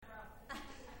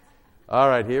All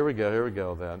right, here we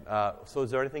go then. So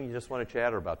is there anything you just want to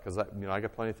chatter about? Because I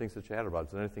got plenty of things to chatter about.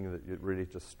 Is there anything that really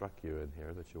just struck you in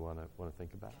here that you want to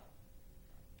think about?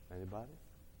 Anybody?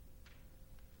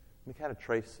 Let me kind of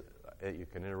trace. You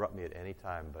can interrupt me at any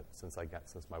time, but since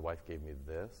my wife gave me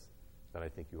this, then I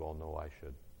think you all know I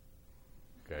should.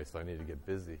 Okay, so I need to get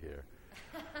busy here.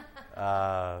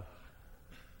 The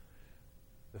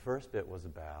first bit was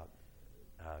about.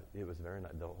 It was very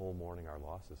nice. The whole morning our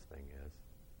losses thing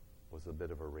was a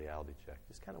bit of a reality check.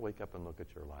 Just kind of wake up and look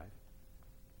at your life,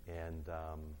 and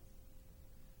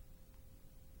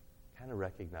kind of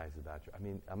recognize about you. I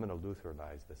mean, I'm going to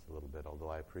Lutheranize this a little bit, although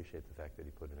I appreciate the fact that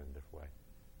he put it in a different way.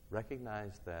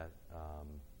 Recognize that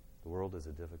the world is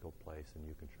a difficult place, and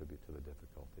you contribute to the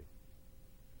difficulty.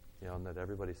 And that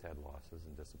everybody's had losses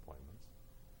and disappointments,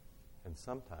 and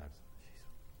sometimes,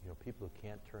 people who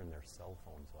can't turn their cell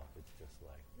phones off. It's just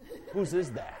like, whose is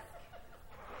that?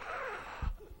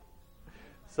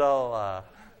 So,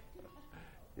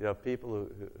 people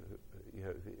we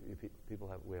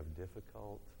have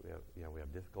difficulties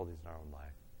in our own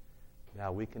life.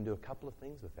 Now we can do a couple of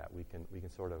things with that. We can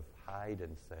sort of hide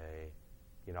and say,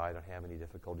 I don't have any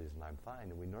difficulties and I'm fine.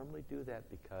 And we normally do that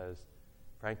because,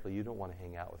 frankly, you don't want to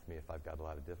hang out with me if I've got a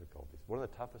lot of difficulties. One of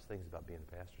the toughest things about being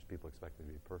a pastor is people expect me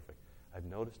to be perfect. I've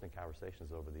noticed in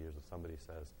conversations over the years if somebody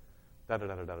says,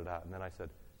 da-da-da-da-da-da, and then I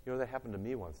said, that happened to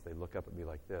me once. They look up at me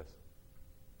like this.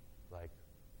 Like,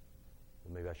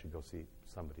 well, maybe I should go see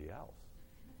somebody else.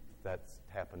 That's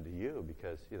happened to you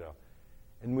because,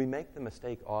 and we make the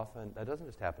mistake often. That doesn't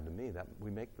just happen to me. That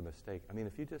we make the mistake. I mean,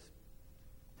 if you just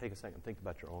take a second and think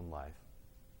about your own life.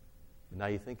 Now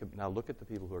look at the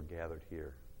people who are gathered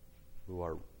here, who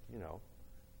are,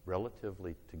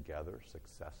 relatively together,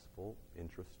 successful,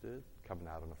 interested, coming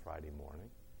out on a Friday morning.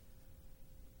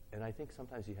 And I think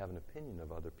sometimes you have an opinion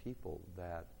of other people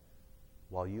that,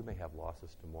 while you may have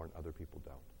losses to mourn, other people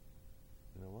don't.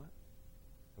 You know what?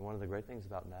 And one of the great things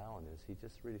about Nouwen is he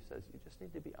just really says, you just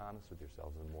need to be honest with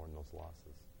yourselves and mourn those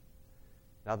losses.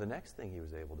 Now the next thing he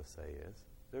was able to say is,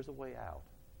 there's a way out.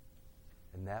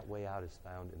 And that way out is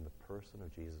found in the person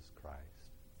of Jesus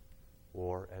Christ.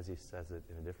 Or, as he says it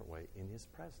in a different way, in his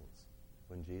presence.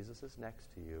 When Jesus is next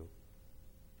to you,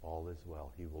 all is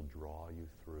well. He will draw you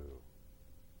through.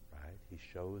 Right? He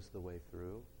shows the way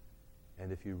through.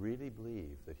 And if you really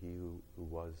believe that he who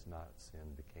was not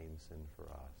sin became sin for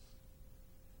us,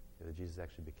 that Jesus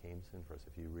actually became sin for us,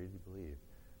 if you really believe,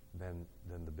 then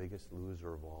the biggest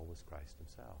loser of all was Christ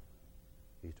himself.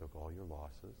 He took all your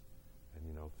losses and,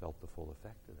 felt the full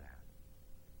effect of that.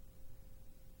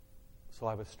 So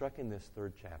I was struck in this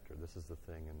third chapter. This is the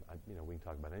thing, and we can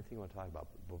talk about anything you want to talk about,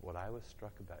 but what I was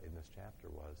struck about in this chapter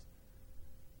was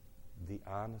the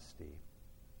honesty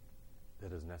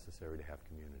that is necessary to have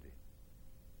community.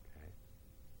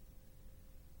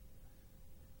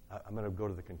 I'm going to go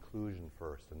to the conclusion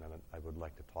first, and then I would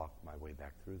like to talk my way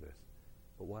back through this.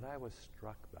 But what I was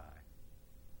struck by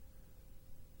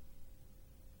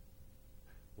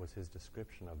was his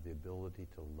description of the ability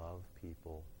to love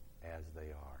people as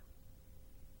they are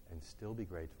and still be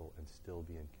grateful and still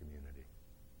be in community.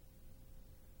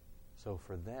 So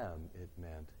for them, it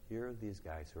meant, here are these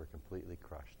guys who are completely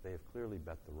crushed. They have clearly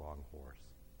bet the wrong horse.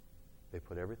 They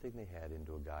put everything they had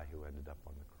into a guy who ended up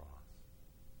on the cross.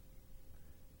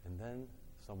 And then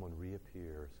someone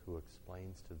reappears who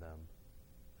explains to them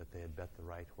that they had bet the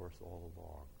right horse all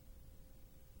along.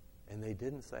 And they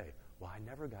didn't say, well, I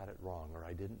never got it wrong, or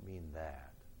I didn't mean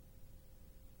that.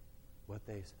 What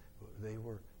they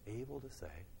were able to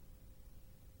say,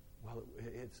 well,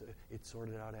 it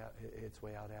sorted out its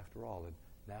way out after all, and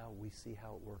now we see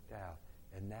how it worked out.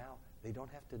 And now they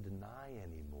don't have to deny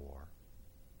anymore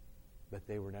that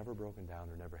they were never broken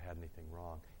down or never had anything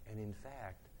wrong. And in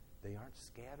fact, they aren't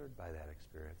scattered by that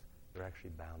experience. They're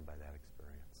actually bound by that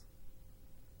experience.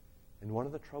 And one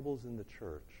of the troubles in the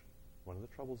church, one of the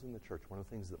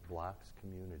things that blocks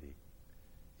community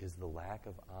is the lack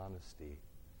of honesty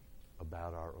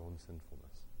about our own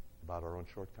sinfulness, about our own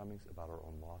shortcomings, about our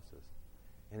own losses.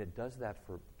 And it does that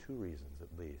for two reasons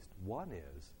at least. One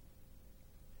is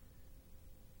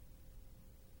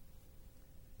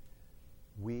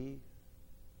we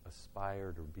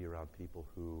aspire to be around people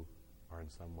who are in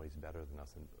some ways better than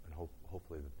us, and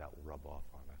hopefully that will rub off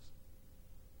on us.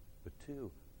 But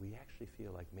two, we actually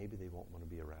feel like maybe they won't want to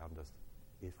be around us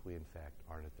if we, in fact,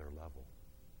 aren't at their level.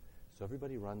 So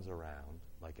everybody runs around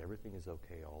like everything is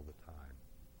okay all the time.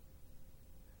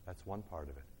 That's one part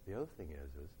of it. The other thing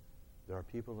is there are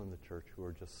people in the church who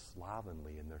are just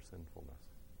slovenly in their sinfulness.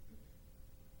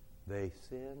 They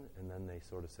sin, and then they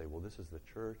sort of say, well, this is the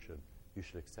church, and you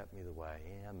should accept me the way I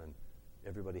am, and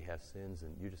everybody has sins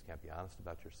and you just can't be honest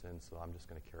about your sins, so I'm just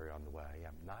going to carry on the way I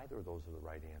am. Neither of those are the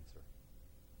right answer.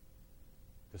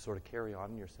 To sort of carry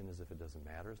on in your sin as if it doesn't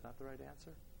matter is not the right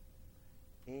answer.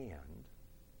 And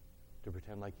to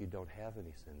pretend like you don't have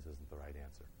any sins isn't the right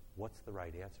answer. What's the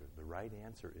right answer? The right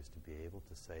answer is to be able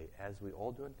to say, as we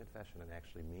all do in confession and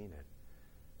actually mean it,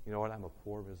 you know what, I'm a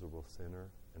poor, miserable sinner,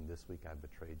 and this week I've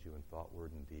betrayed you in thought,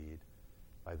 word, and deed.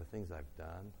 By the things I've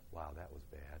done, wow, that was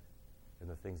bad. And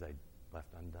the things I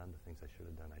left undone, the things I should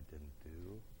have done, I didn't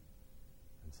do.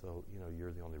 And so,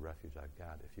 you're the only refuge I've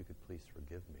got. If you could please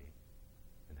forgive me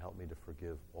and help me to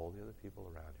forgive all the other people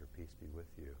around here, peace be with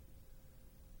you.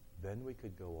 Then we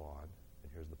could go on,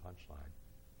 and here's the punchline,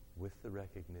 with the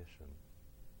recognition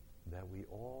that we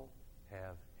all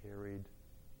have harried,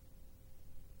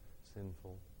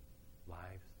 sinful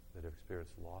lives that have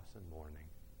experienced loss and mourning,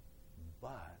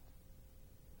 but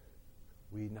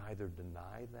we neither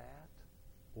deny that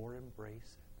or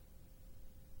embrace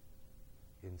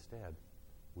it. Instead,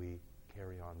 we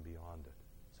carry on beyond it.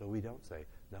 So we don't say,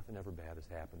 nothing ever bad has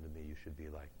happened to me, you should be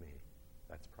like me.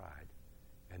 That's pride.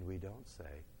 And we don't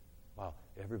say, well,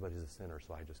 everybody's a sinner,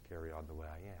 so I just carry on the way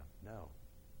I am. No.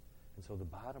 And so the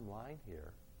bottom line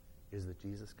here is that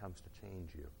Jesus comes to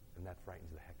change you, and that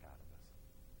frightens the heck out of us.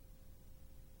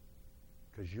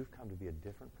 Because you've come to be a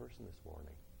different person this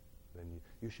morning.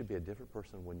 You should be a different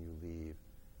person when you leave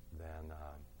than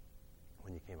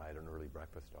when you came. I had an early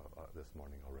breakfast this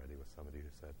morning already with somebody who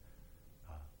said,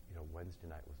 Wednesday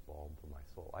night was balm for my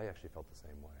soul. I actually felt the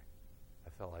same way.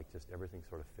 I felt like just everything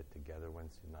sort of fit together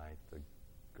Wednesday night. The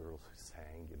girls who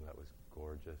sang, that was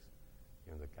gorgeous.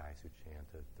 The guys who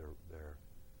chanted,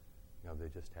 they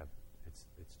just have, it's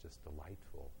just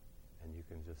delightful. And you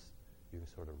can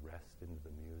sort of rest into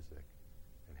the music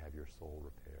and have your soul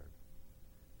repaired.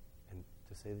 And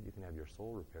to say that you can have your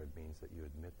soul repaired means that you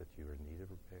admit that you're in need of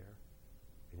repair,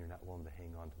 and you're not willing to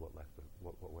hang on to what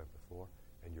went before,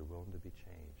 and you're willing to be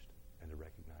changed and to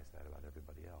recognize that about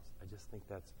everybody else. I just think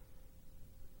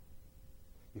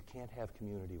you can't have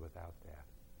community without that.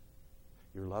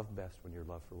 You're loved best when you're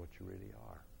loved for what you really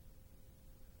are.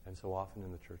 And so often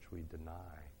in the church we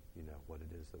deny, what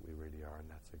it is that we really are, and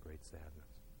that's a great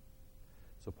sadness.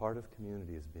 So part of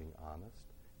community is being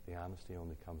honest. The honesty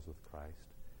only comes with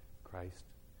Christ. Christ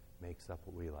makes up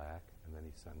what we lack, and then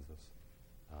he sends us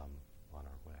on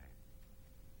our way.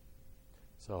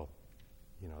 So,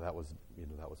 that was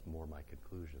more my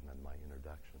conclusion than my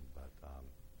introduction, but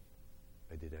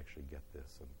I did actually get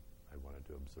this, and I wanted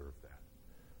to observe that.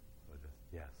 So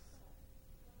yes.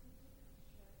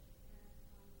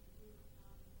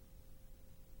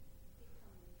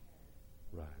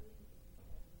 Right.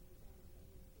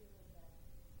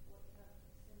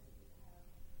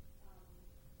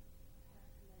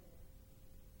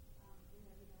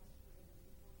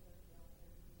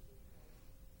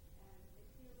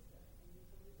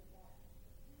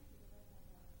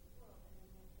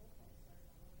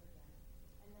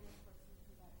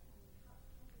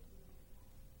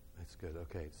 That's good.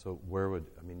 Okay, so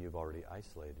you've already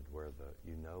isolated where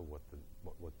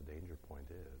what the danger point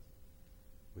is,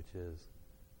 which is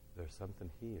there's something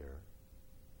here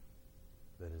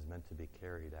that is meant to be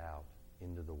carried out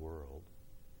into the world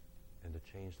and to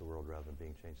change the world rather than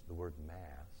being changed. The word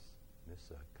mass,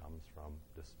 missa, comes from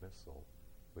dismissal,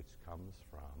 which comes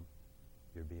from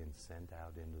you're being sent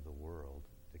out into the world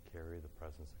to carry the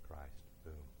presence of Christ.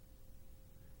 Boom.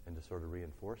 And to sort of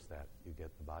reinforce that, you get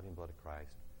the body and blood of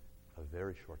Christ, a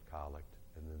very short collect,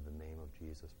 and then the name of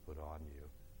Jesus put on you,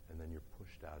 and then you're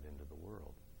pushed out into the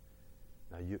world.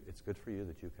 Now, it's good for you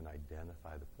that you can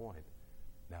identify the point.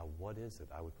 Now, what is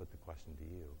it? I would put the question to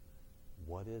you.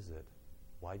 What is it?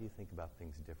 Why do you think about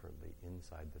things differently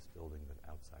inside this building than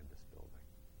outside this building?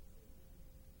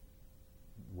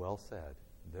 Well said.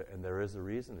 And there is a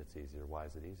reason it's easier. Why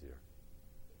is it easier?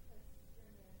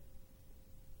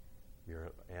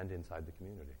 You're and inside the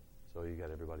community. So you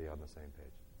got everybody on the same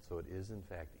page. So it is, in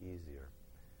fact, easier.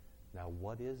 Now,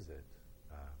 what is it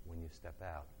when you step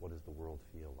out? What does the world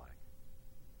feel like?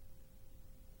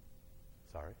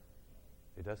 Sorry?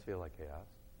 It does feel like chaos.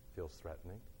 It feels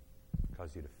threatening.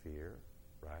 Cause you to fear,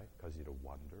 right? Cause you to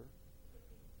wonder.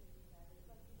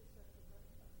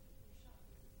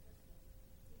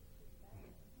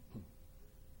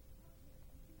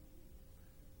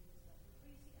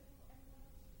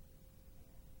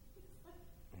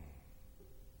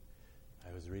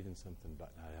 I was reading something,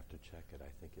 but I have to check it.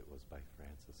 I think it was by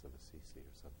Francis of Assisi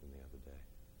or something the other day.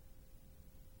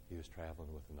 He was traveling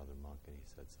with another monk, and he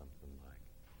said something like,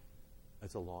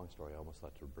 it's a long story. I almost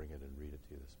thought to bring it and read it to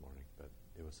you this morning, but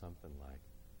it was something like,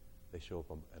 they show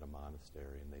up at a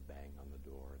monastery and they bang on the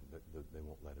door and they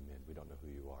won't let them in. We don't know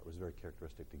who you are. It was very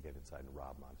characteristic to get inside and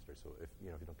rob monasteries. So if you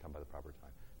don't come by the proper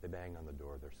time, they bang on the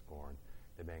door, they're scorned.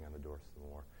 They bang on the door some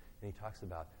more. And he talks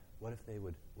about what if they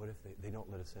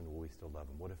don't let us in, will we still love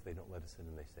them? What if they don't let us in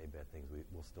and they say bad things,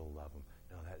 we'll still love them?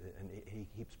 No, and he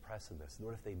keeps pressing this.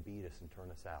 What if they beat us and turn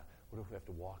us out? What if we have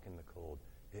to walk in the cold?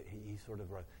 He sort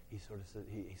of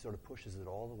pushes it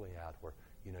all the way out where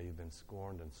you've been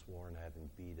scorned and sworn at and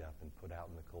beat up and put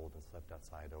out in the cold and slept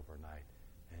outside overnight.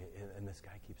 And this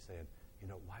guy keeps saying,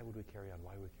 why would we carry on?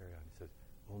 Why would we carry on? He says,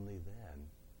 only then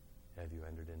have you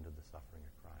entered into the suffering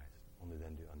of Christ. Only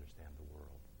then do you understand the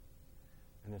world.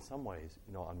 And in some ways,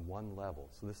 on one level,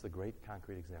 so this is a great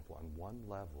concrete example, on one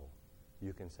level,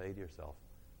 you can say to yourself,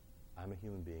 I'm a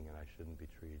human being and I shouldn't be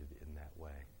treated in that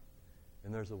way.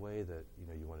 And there's a way that,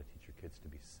 you want to teach your kids to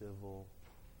be civil.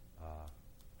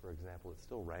 For example, it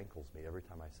still rankles me every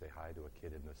time I say hi to a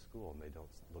kid in this school and they don't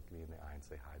look me in the eye and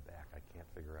say hi back. I can't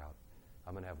figure out.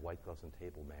 I'm going to have white gloves and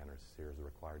table manners here as a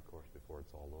required course before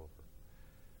it's all over.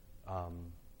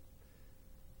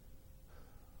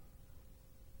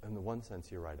 In the one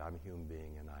sense, you're right. I'm a human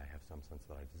being and I have some sense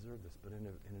that I deserve this. But in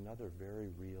another very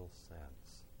real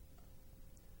sense,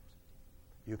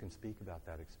 you can speak about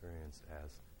that experience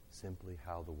as simply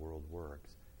how the world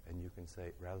works. And you can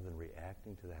say, rather than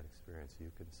reacting to that experience,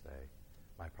 you can say,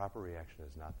 my proper reaction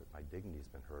is not that my dignity's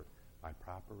been hurt. My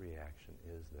proper reaction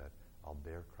is that I'll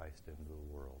bear Christ into the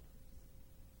world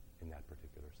in that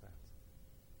particular sense.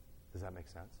 Does that make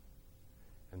sense?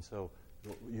 And so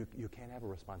you can't have a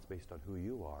response based on who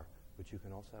you are, but you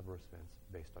can also have a response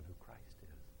based on who Christ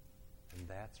is. And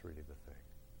that's really the thing.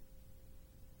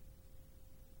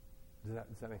 Does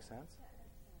that make sense?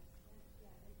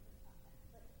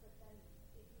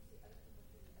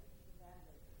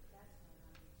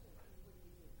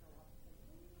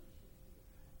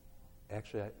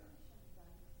 Actually,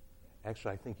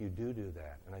 I think you do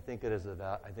that, and I think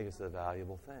it's a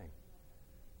valuable thing,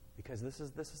 because this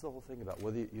is the whole thing about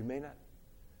whether you may not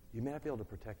be able to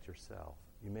protect yourself.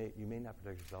 You may not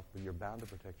protect yourself, but you're bound to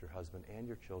protect your husband and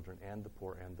your children and the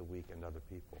poor and the weak and other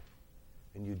people,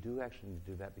 and you do actually need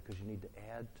to do that because you need to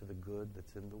add to the good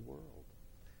that's in the world.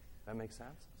 That makes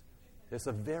sense? It's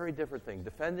a very different thing.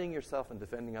 Defending yourself and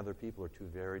defending other people are two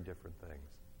very different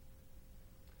things.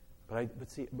 But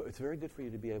it's very good for you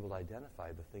to be able to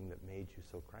identify the thing that made you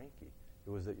so cranky. It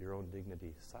was that your own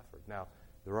dignity suffered. Now,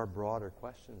 there are broader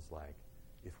questions like,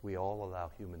 if we all allow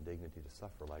human dignity to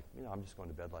suffer, like, I'm just going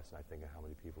to bed last night thinking how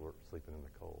many people are sleeping in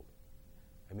the cold.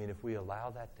 I mean, if we allow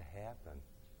that to happen,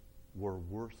 we're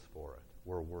worse for it.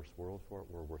 We're a worse world for it.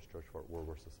 We're a worse church for it. We're a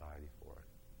worse society for it,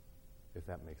 if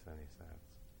that makes any sense.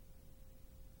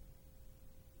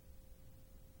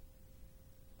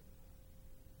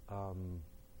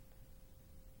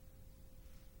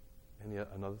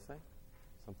 Another thing?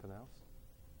 Something else?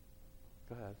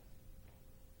 Go ahead.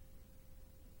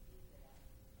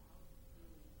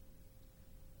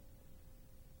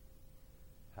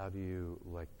 How do you,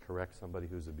 correct somebody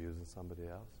who's abusing somebody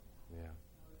else? Yeah.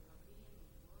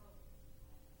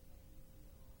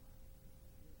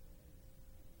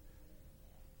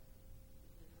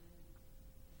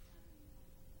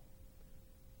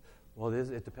 Well,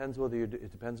 it depends whether you're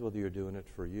doing it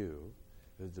for you.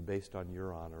 It's based on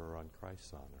your honor or on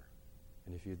Christ's honor.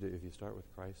 And if you start with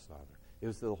Christ's honor, it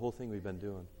was the whole thing we've been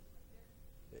doing.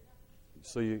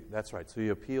 That's right. So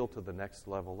you appeal to the next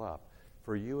level up.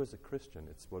 For you as a Christian,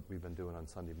 it's what we've been doing on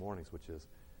Sunday mornings, which is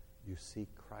you seek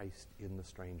Christ in the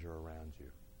stranger around you.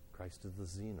 Christ is the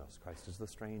xenos. Christ is the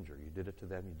stranger. You did it to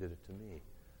them, you did it to me.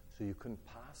 So you couldn't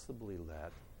possibly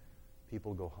let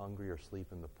people go hungry or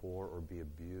sleep in the poor or be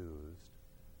abused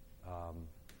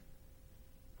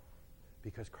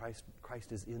because Christ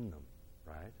is in them,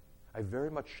 right? I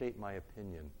very much shape my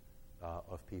opinion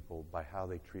of people by how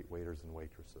they treat waiters and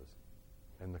waitresses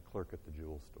and the clerk at the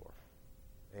jewel store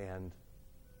and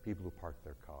people who park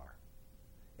their car.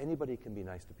 Anybody can be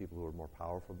nice to people who are more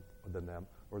powerful than them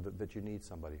or that you need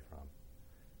somebody from.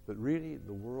 But really,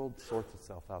 the world sorts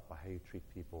itself out by how you treat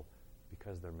people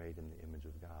because they're made in the image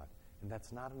of God. And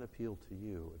that's not an appeal to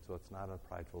you, and so it's not a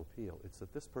prideful appeal. It's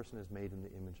that this person is made in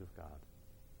the image of God.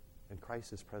 And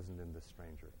Christ is present in this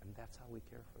stranger, and that's how we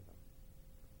care for them.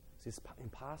 See, it's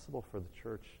impossible for the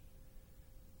church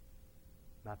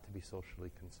not to be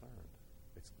socially concerned.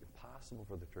 It's impossible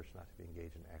for the church not to be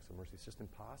engaged in acts of mercy. It's just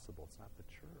impossible. It's not the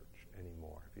church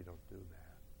anymore if you don't do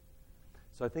that.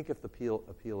 So I think if the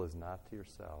appeal is not to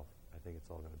yourself, I think it's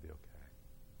all going to be okay.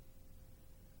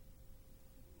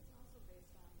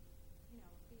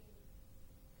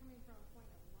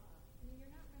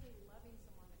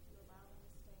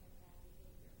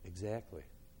 Exactly.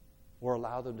 Or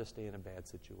allow them to stay in a bad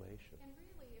situation. And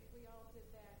really, if we all did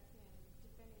that in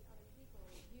defending other people,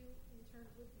 you in turn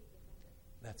would be defended.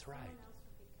 That's right. Someone else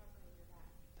would be covering your back.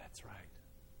 That's right.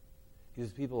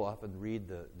 Because people often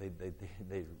read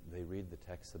they read the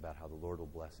text about how the Lord will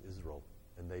bless Israel,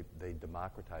 and they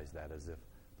democratize that as if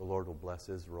the Lord will bless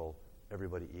Israel,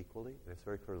 everybody equally. And it's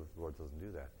very clear that the Lord doesn't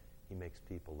do that. He makes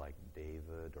people like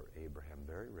David or Abraham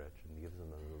very rich and gives them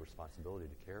the responsibility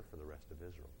to care for the rest of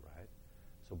Israel, right?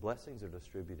 So blessings are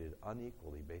distributed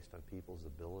unequally based on people's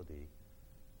ability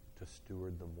to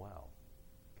steward them well,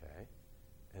 okay?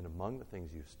 And among the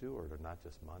things you steward are not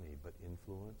just money, but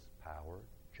influence, power,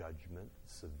 judgment,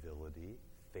 civility,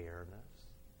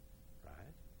 fairness,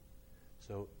 right?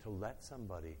 So to let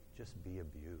somebody just be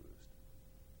abused,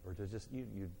 or to just, you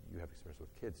have experience with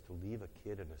kids, to leave a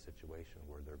kid in a situation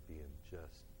where they're being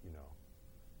just, you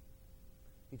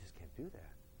just can't do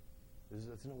that.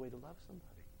 There's no way to love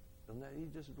somebody.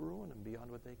 You just ruin them beyond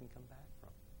what they can come back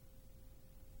from.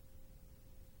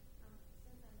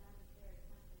 Since I'm not a very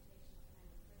confrontational kind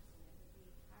of person, it would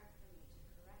be hard for me to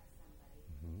correct somebody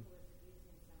who was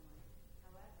abusing someone.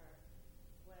 However,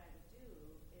 what I would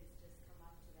do is just come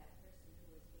up to that person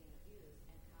who was being abused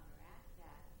and counteract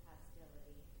that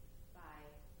hostility by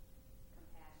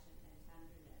compassion and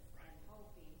tenderness, and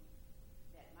hoping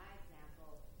that my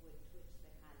example would twitch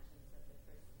the conscience of the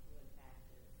person who in fact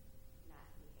is not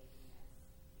behaving as he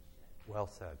should. Well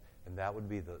said. And that would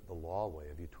be the law way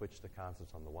of you twitch the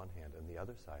conscience on the one hand, and the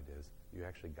other side is you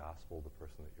actually gospel the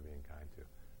person that you're being kind to.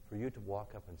 For you to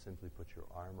walk up and simply put your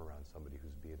arm around somebody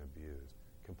who's being abused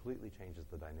completely changes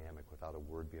the dynamic without a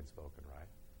word being spoken, right?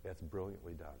 That's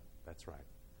brilliantly done. That's right.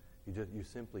 You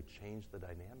simply change the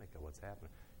dynamic of what's happening.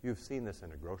 You've seen this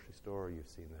in a grocery store. You've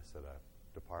seen this at a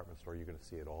department store. You're going to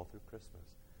see it all through Christmas.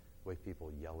 The way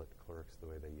people yell at clerks, the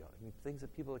way they yell. I mean, things that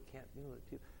people that can't,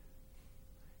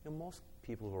 most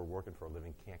people who are working for a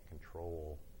living can't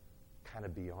control kind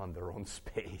of beyond their own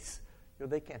space.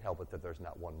 They can't help it that there's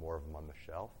not one more of them on the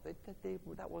shelf.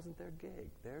 That wasn't their gig.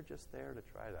 They're just there to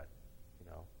try to,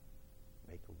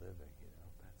 make a living.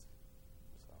 That's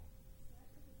so. That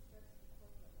could be starts at the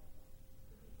corporate level.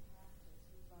 Could be pastors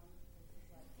who run places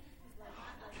like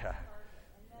Yeah.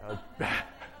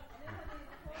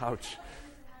 Ouch.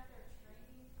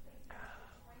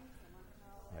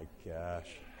 My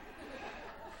gosh.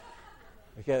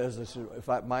 Okay,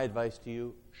 my advice to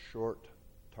you, short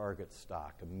target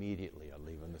stock immediately on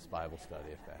leaving this Bible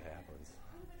study if that happens.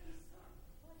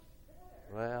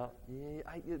 Well,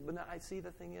 but I see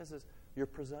the thing is your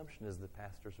presumption is that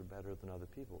pastors are better than other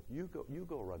people. You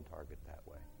go run Target that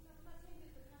way. I'm not saying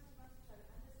that the pastor must target.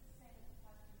 I'm just saying that the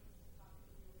pastor needs to talk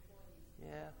to the employees.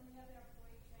 Yeah. When you have their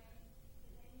employee training,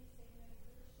 they need to say, you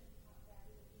really shouldn't talk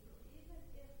badly to people, even if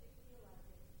they feel like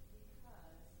it,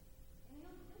 because, and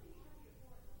you'll be happier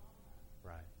for it in the long run.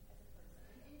 Right. As a person.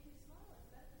 And if you smile,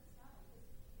 it's better than smiling, because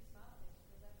if you smile, it makes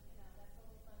you feel better. That's the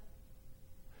whole fun.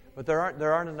 But there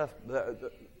aren't enough. Stores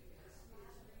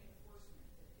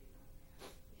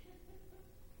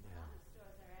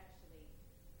are actually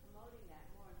promoting that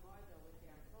more and more, though, with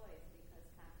their employees, because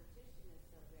competition is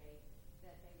so great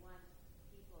that they want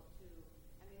people to.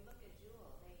 Look at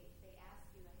Jewel. They ask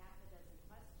you a half a dozen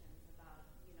questions about,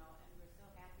 and we're so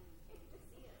happy you came to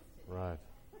see us today. Right.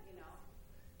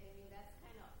 That's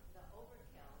kind of the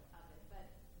overkill of it,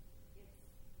 but it's.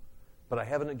 But I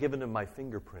haven't given him my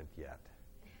fingerprint yet.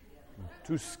 I'm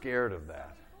too scared of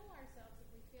that. We fool ourselves if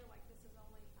we feel like this is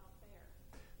only out there.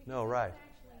 No, right. It's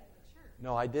actually in the church.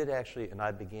 No, I did actually, and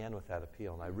I began with that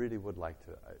appeal, and I really would like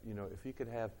to, if you could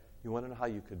have, you want to know how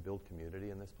you could build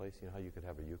community in this place, how you could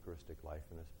have a Eucharistic life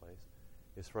in this place,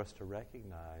 is for us to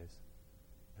recognize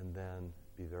and then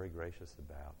be very gracious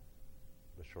about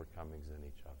the shortcomings in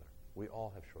each other. We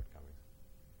all have shortcomings.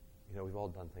 We've all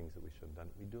done things that we shouldn't have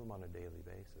done. We do them on a daily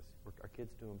basis. Our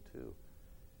kids do them too.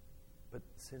 But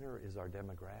sinner is our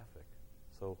demographic.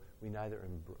 So we neither,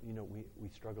 we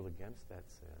struggle against that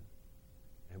sin.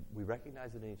 And we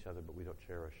recognize it in each other, but we don't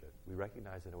cherish it. We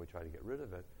recognize it and we try to get rid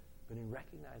of it. But in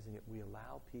recognizing it, we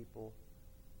allow people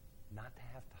not to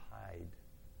have to hide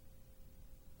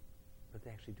that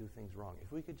they actually do things wrong.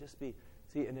 If we could just be,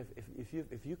 and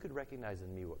if you could recognize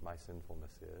in me what my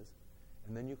sinfulness is,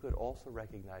 and then you could also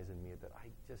recognize in me that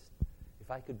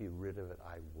if I could be rid of it,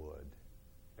 I would.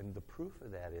 And the proof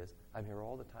of that is I'm here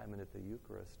all the time and at the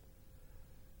Eucharist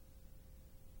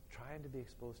trying to be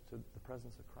exposed to the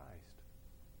presence of Christ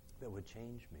that would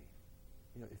change me.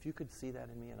 If you could see that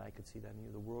in me and I could see that in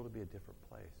you, the world would be a different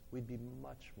place. We'd be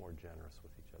much more generous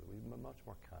with each other. We'd be much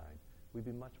more kind. We'd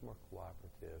be much more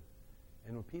cooperative.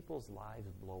 And when people's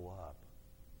lives blow up,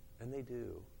 and they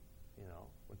do,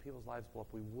 when people's lives blow up,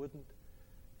 we wouldn't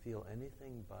feel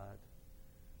anything but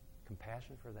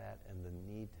compassion for that and the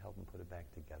need to help them put it back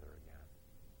together again.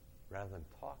 Rather than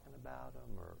talking about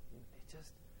them it's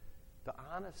just the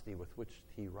honesty with which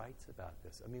he writes about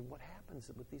this. I mean, what happens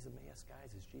with these Emmaus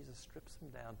guys is Jesus strips them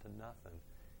down to nothing,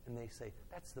 and they say,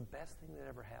 that's the best thing that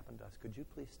ever happened to us. Could you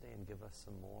please stay and give us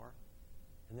some more?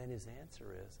 And then his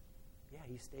answer is, yeah,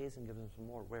 he stays and gives them some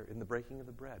more. Where? In the breaking of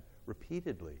the bread.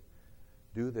 Repeatedly.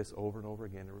 Do this over and over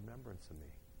again in remembrance of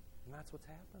me. And that's what's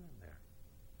happening there.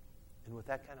 And with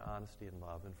that kind of honesty and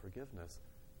love and forgiveness,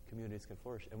 communities can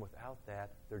flourish. And without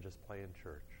that, they're just playing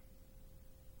church.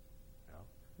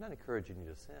 I'm not encouraging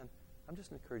you to sin. I'm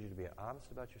just encouraging you to be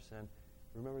honest about your sin.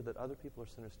 Remember that other people are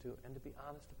sinners too, and to be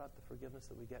honest about the forgiveness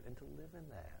that we get and to live in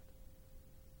that.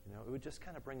 It would just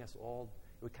kind of bring us all,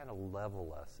 it would kind of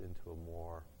level us into a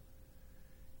more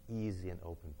easy and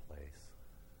open place.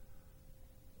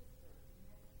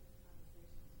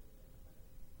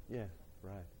 Yeah,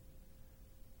 right.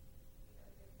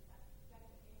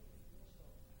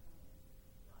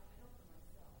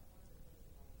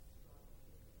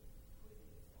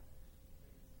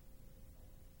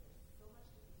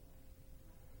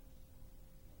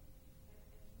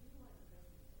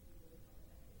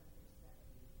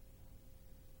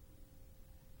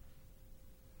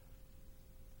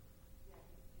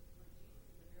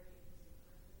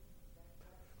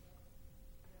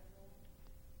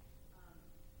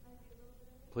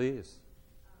 Please.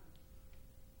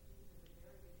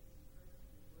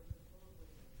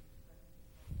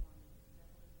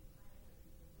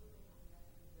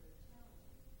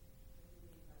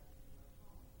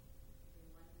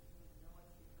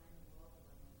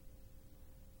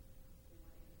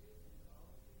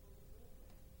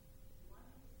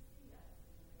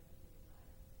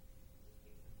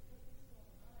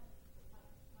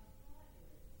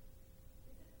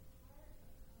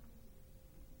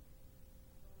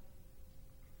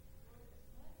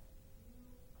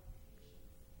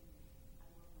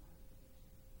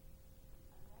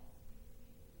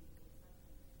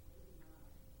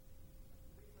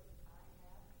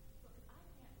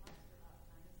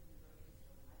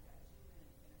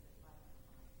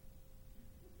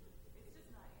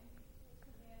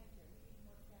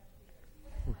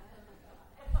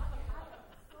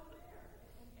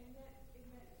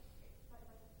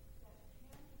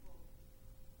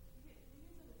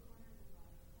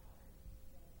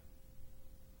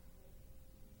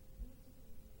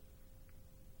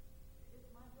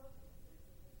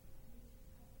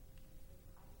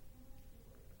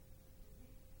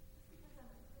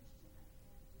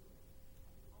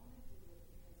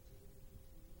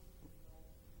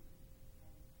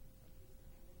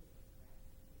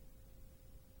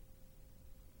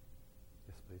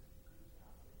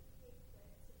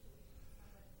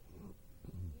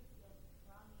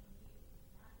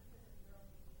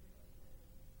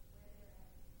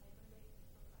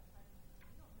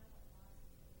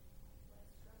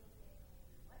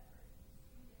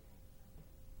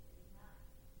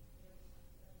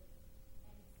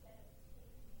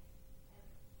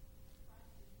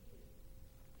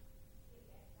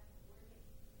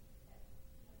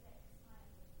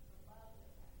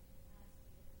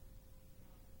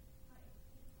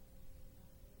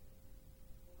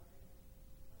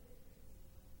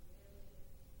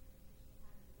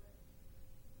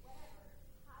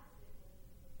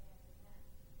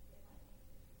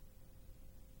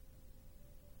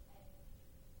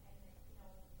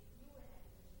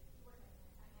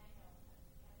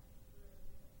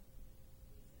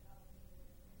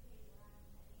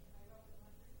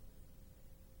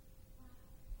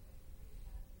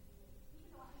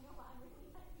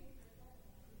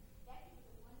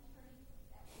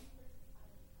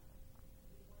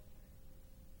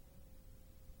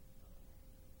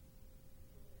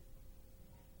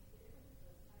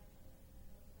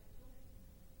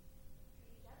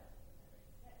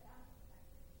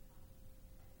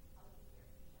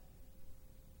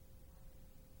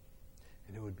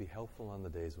 It would be helpful on the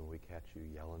days when we catch you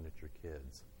yelling at your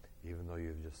kids, even though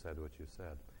you've just said what you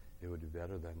said. It would be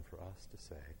better then for us to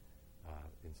say,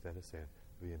 instead of saying,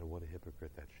 what a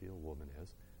hypocrite that Shield woman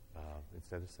is,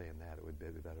 instead of saying that, it would be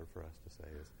better for us to say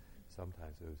is,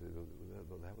 sometimes that was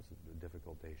a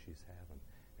difficult day she's having.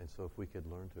 And so if we could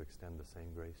learn to extend the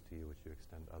same grace to you which you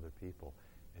extend to other people,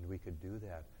 and we could do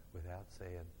that without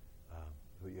saying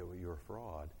you're a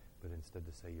fraud, but instead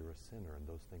to say you're a sinner, and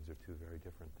those things are two very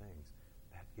different things.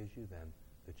 That gives you then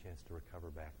the chance to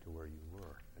recover back to where you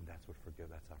were, and that's how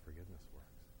forgiveness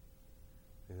works.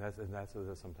 And that's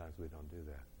sometimes we don't do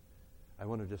that. I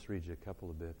want to just read you a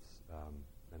couple of bits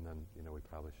And then,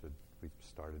 we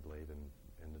started late and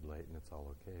ended late, and it's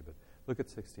all okay. But look at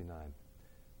 69.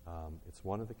 It's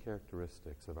one of the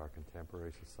characteristics of our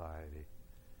contemporary society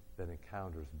that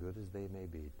encounters, good as they may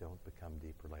be, don't become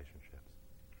deep relationships.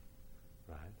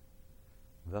 Right?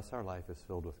 Thus our life is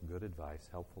filled with good advice,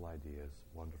 helpful ideas,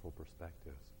 wonderful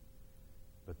perspectives.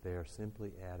 But they are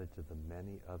simply added to the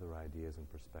many other ideas and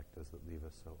perspectives that leave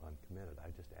us so uncommitted. I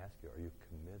just ask you, are you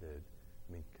committed?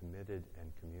 Committed and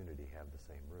community have the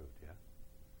same root, yeah?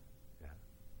 Yeah.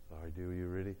 So are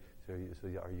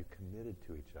you committed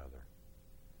to each other?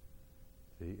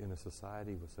 See, in a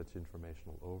society with such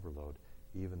informational overload,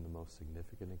 even the most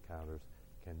significant encounters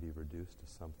can be reduced to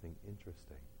something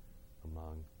interesting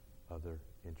among other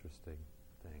interesting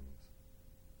things.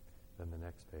 Then the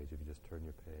next page, if you just turn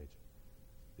your page.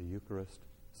 The Eucharist,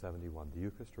 71. The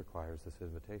Eucharist requires this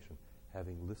invitation.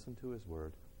 Having listened to his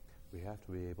word, we have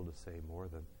to be able to say more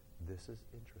than, this is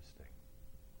interesting.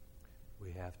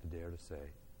 We have to dare to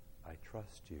say, I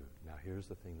trust you. Now here's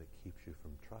the thing that keeps you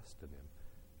from trusting him.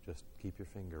 Just keep your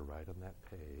finger right on that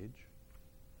page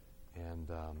and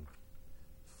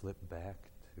flip back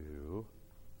to,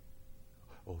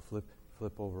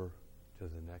 flip over to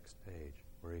the next page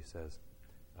where he says,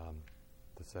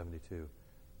 to 72,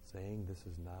 saying this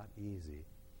is not easy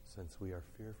since we are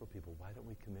fearful people. Why don't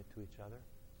we commit to each other?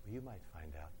 Well, you might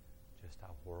find out just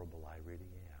how horrible I really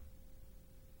am.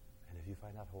 And if you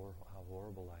find out how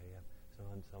horrible I am,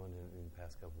 someone in the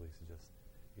past couple of weeks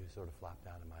you sort of flopped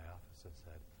down in my office and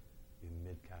said, in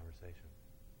mid-conversation,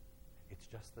 it's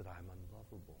just that I'm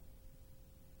unlovable.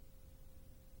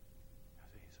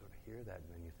 So you sort of hear that and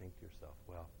then you think to yourself,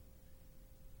 well,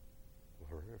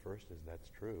 first is that's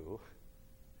true,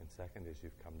 and second is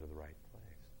you've come to the right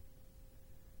place.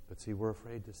 But see, we're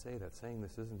afraid to say that, saying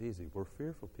this isn't easy. We're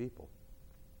fearful people.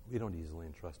 We don't easily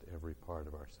entrust every part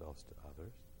of ourselves to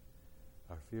others.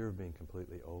 Our fear of being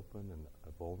completely open and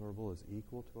vulnerable is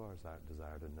equal to our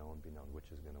desire to know and be known, which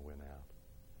is going to win out.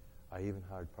 I even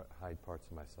hide parts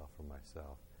of myself from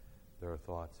myself. There are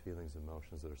thoughts, feelings,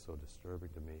 emotions that are so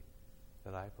disturbing to me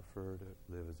that I prefer to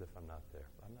live as if I'm not there.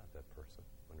 I'm not that person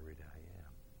when really I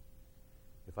am.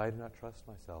 If I do not trust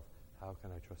myself, how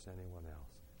can I trust anyone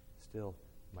else? Still,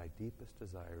 my deepest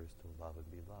desire is to love and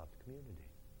be loved. Community.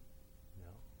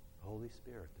 The Holy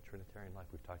Spirit, the Trinitarian life.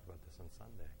 We've talked about this on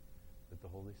Sunday. That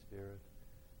the Holy Spirit,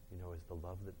 is the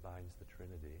love that binds the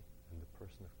Trinity, and the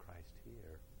person of Christ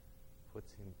here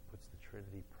puts the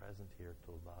Trinity present here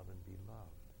to love and be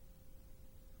loved.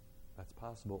 That's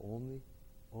possible only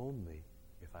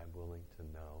if I'm willing to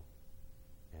know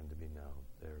and to be known.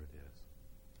 There it is.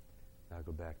 Now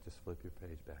go back, just flip your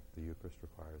page back. The Eucharist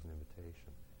requires an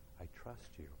invitation. I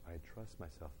trust you. I entrust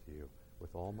myself to you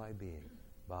with all my being,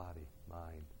 body,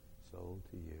 mind, soul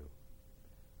to you.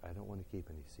 I don't want to keep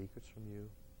any secrets from you.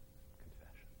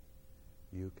 Confession.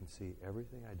 You can see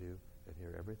everything I do and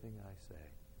hear everything I say.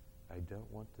 I don't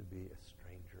want to be a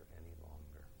stranger any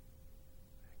longer.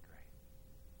 Okay, great.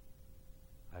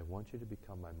 I want you to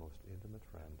become my most intimate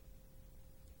friend.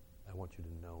 I want you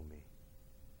to know me.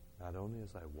 Not only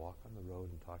as I walk on the road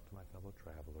and talk to my fellow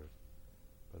travelers,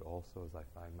 but also as I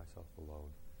find myself alone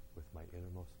with my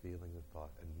innermost feeling and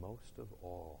thought. And most of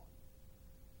all,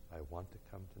 I want to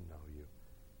come to know you,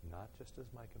 not just as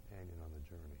my companion on the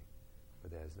journey,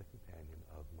 but as the companion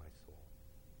of my soul.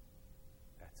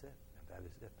 That's it. And that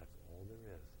is it. That's all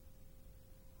there is.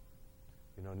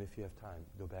 And if you have time,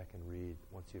 go back and read.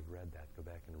 Once you've read that, go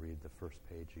back and read the first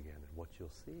page again. And what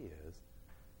you'll see is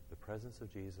the presence of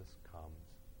Jesus comes.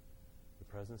 The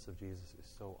presence of Jesus is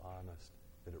so honest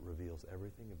that it reveals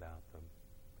everything about them,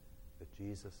 that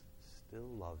Jesus still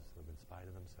loves them in spite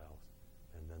of themselves,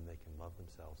 and then they can love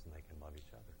themselves and they can love each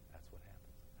other. That's what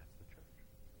happens. That's the church.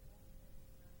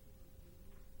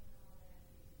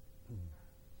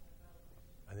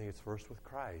 I think it's first with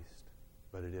Christ,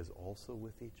 but it is also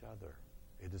with each other.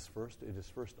 It is first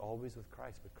always with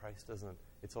Christ, but Christ doesn't,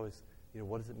 it's always,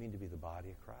 what does it mean to be the body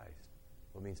of Christ?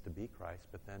 Well, it means to be Christ,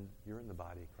 but then you're in the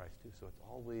body of Christ too. So it's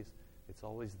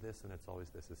always this and it's always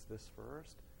this. It's this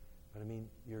first, but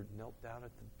you're knelt down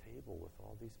at the table with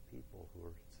all these people who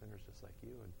are sinners just like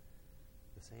you, and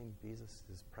the same Jesus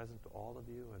is present to all of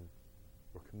you, and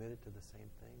we're committed to the same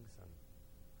things, and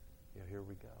here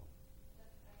we go.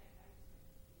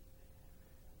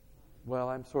 Well,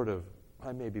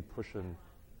 I may be pushing.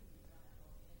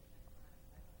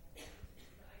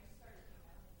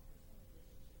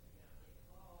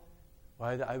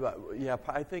 I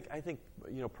think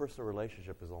personal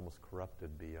relationship is almost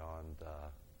corrupted beyond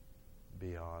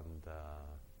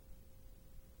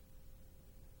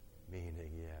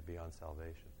meaning, beyond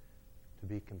salvation. To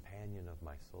be companion of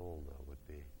my soul, though, would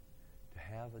be To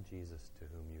have a Jesus to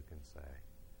whom you can say,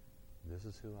 this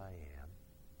is who I am,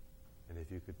 and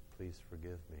if you could please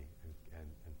forgive me and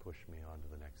push me on to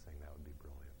the next thing, that would be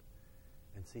brilliant.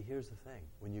 And see, here's the thing.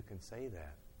 When you can say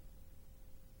that,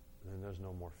 then there's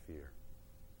no more fear.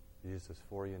 Jesus is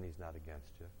for you and he's not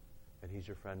against you. And he's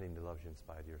your friend and he loves you in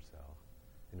spite of yourself.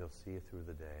 And he'll see you through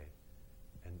the day.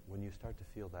 And when you start to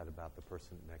feel that about the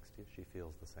person next to you, she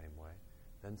feels the same way.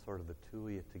 Then sort of the two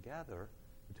of you together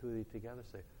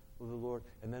say, well, the Lord,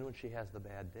 and then when she has the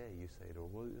bad day, you say to her,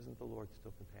 well, isn't the Lord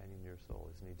still companioning your soul?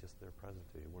 Isn't he just there present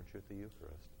to you? Weren't you at the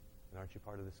Eucharist? And aren't you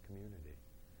part of this community?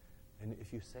 And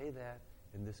if you say that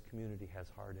and this community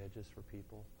has hard edges for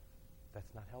people,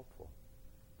 that's not helpful.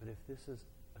 But if this is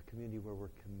a community where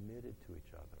we're committed to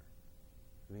each other,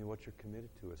 I mean, what you're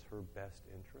committed to is her best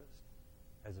interest,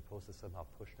 as opposed to somehow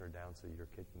pushing her down so your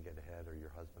kid can get ahead, or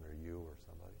your husband, or you, or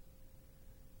somebody.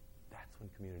 That's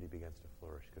when community begins to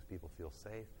flourish, because people feel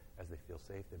safe. As they feel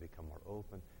safe, they become more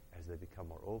open. As they become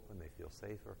more open, they feel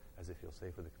safer. As they feel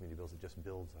safer, the community builds. It just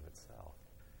builds on itself.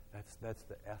 That's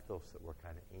the ethos that we're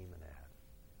kind of aiming at.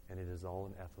 And it is all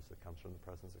an ethos that comes from the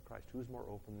presence of Christ. Who's more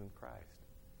open than Christ?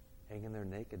 Hanging there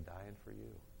naked, dying for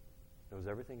you. Knows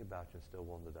everything about you and still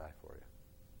willing to die for you.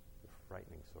 It's a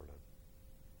frightening sort of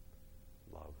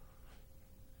love.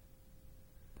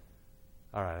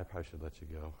 All right, I probably should let you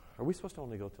go. Are we supposed to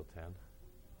only go till 10?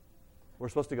 We're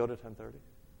supposed to go to 10:30?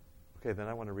 Okay, then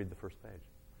I want to read the first page.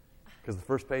 Because the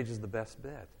first page is the best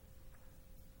bit.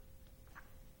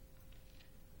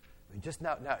 I mean, just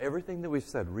now, everything that we've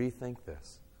said, rethink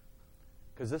this.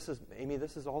 Because this is, Amy,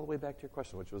 this is all the way back to your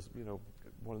question, which was,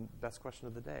 one of the best question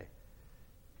of the day.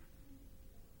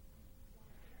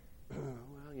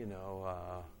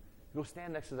 Well, go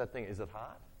stand next to that thing. Is it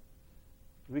hot?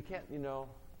 We can't,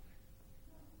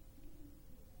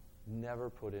 never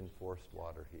put in forced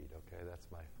water heat, okay? That's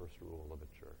my first rule of a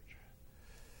church.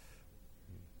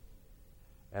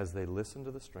 As they listen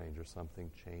to the stranger, something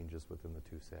changes within the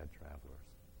two sad travelers.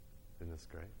 Isn't this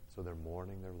great? So they're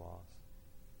mourning their loss.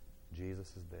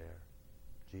 Jesus is there.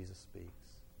 Jesus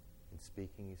speaks. In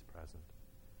speaking, he's present.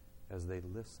 As they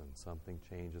listen, something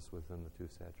changes within the two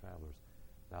sad travelers.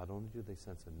 Not only do they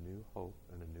sense a new hope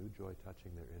and a new joy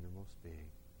touching their innermost being,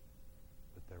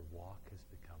 but their walk has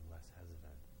become less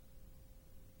hesitant.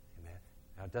 Amen.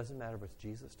 Now, it doesn't matter if it's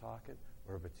Jesus talking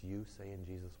or if it's you saying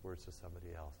Jesus' words to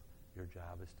somebody else. Your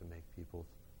job is to make people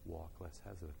walk less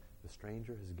hesitant. The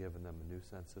stranger has given them a new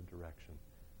sense of direction.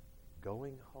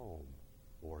 Going home,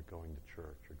 or going to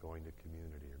church, or going to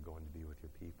community, or going to be with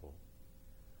your people,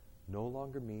 no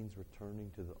longer means returning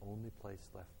to the only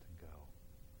place left to go.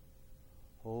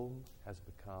 Home has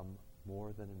become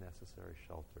more than a necessary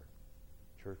shelter.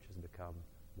 Church has become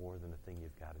more than a thing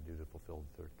you've got to do to fulfill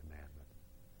the third commandment.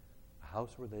 A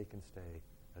house where they can stay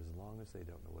as long as they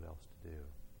don't know what else to do.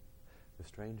 The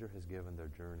stranger has given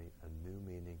their journey a new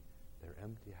meaning. Their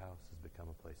empty house has become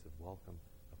a place of welcome,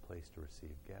 a place to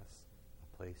receive guests, a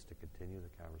place to continue the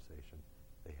conversation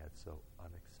they had so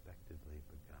unexpectedly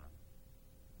begun.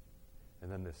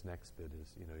 And then this next bit is,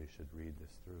 you should read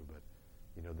this through, but,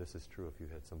 this is true if you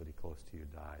had somebody close to you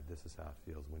die. This is how it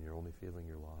feels when you're only feeling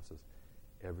your losses.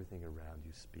 Everything around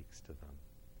you speaks to them.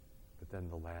 But then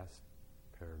the last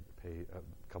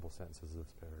couple sentences of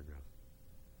this paragraph.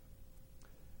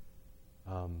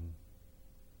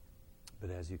 But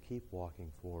as you keep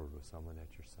walking forward with someone at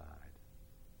your side,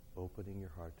 opening your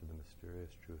heart to the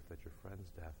mysterious truth that your friend's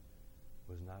death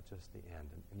was not just the end,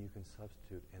 and you can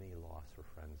substitute any loss for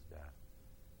friend's death,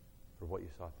 for what you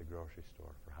saw at the grocery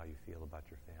store, for how you feel about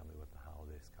your family with the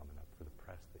holidays coming up, for the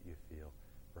press that you feel,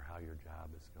 for how your job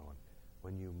is going.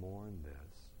 When you mourn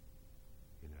this,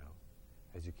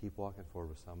 as you keep walking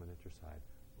forward with someone at your side,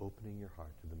 opening your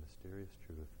heart to the mysterious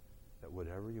truth that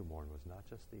whatever you mourn was not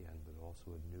just the end, but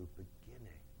also a new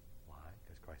beginning. Why?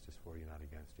 Because Christ is for you, not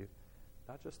against you.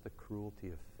 Not just the cruelty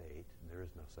of fate, there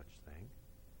is no such thing,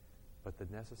 but the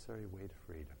necessary way to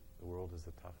freedom. The world is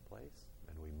a tough place,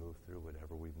 and we move through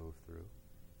whatever we move through,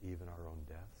 even our own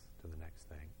deaths, to the next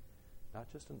thing. Not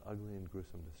just an ugly and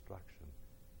gruesome destruction,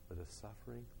 but a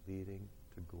suffering leading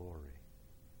to glory.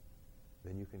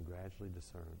 Then you can gradually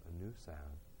discern a new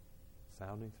sound,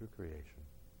 sounding through creation,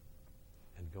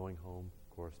 and going home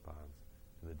corresponds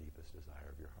to the deepest desire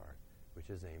of your heart,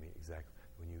 which is, Amy, exactly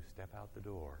when you step out the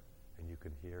door and you can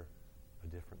hear a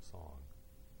different song,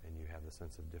 and you have the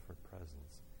sense of different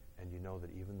presence, and you know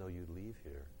that even though you leave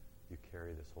here, you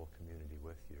carry this whole community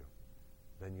with you,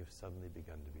 then you've suddenly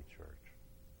begun to be church.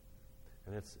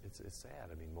 And it's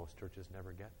sad. I mean, most churches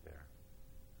never get there.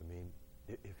 I mean,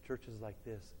 if churches like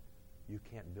this, you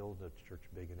can't build a church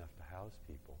big enough to house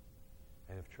people.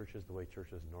 And if church is the way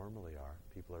churches normally are,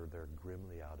 people are there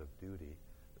grimly out of duty,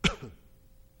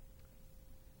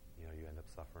 you end up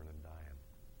suffering and dying.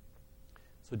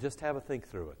 So just have a think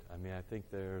through it. I mean, I think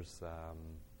there's a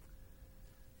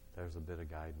bit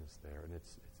of guidance there, and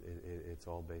it's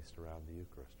all based around the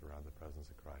Eucharist, around the presence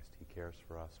of Christ. He cares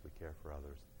for us, we care for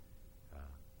others.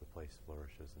 The place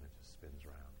flourishes, and it just spins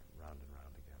round and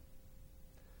round again.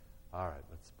 All right,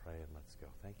 let's pray and let's go.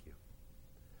 Thank you.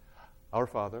 Our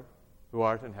Father, who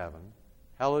art in heaven,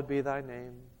 hallowed be thy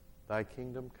name. Thy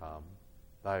kingdom come,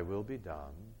 thy will be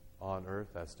done, on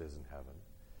earth as it is in heaven.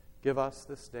 Give us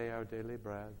this day our daily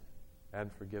bread,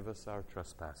 and forgive us our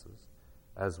trespasses,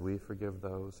 as we forgive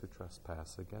those who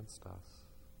trespass against us.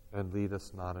 And lead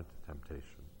us not into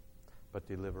temptation, but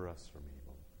deliver us from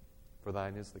evil. For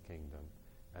thine is the kingdom,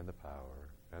 and the power,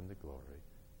 and the glory,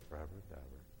 forever and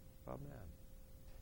ever. Amen.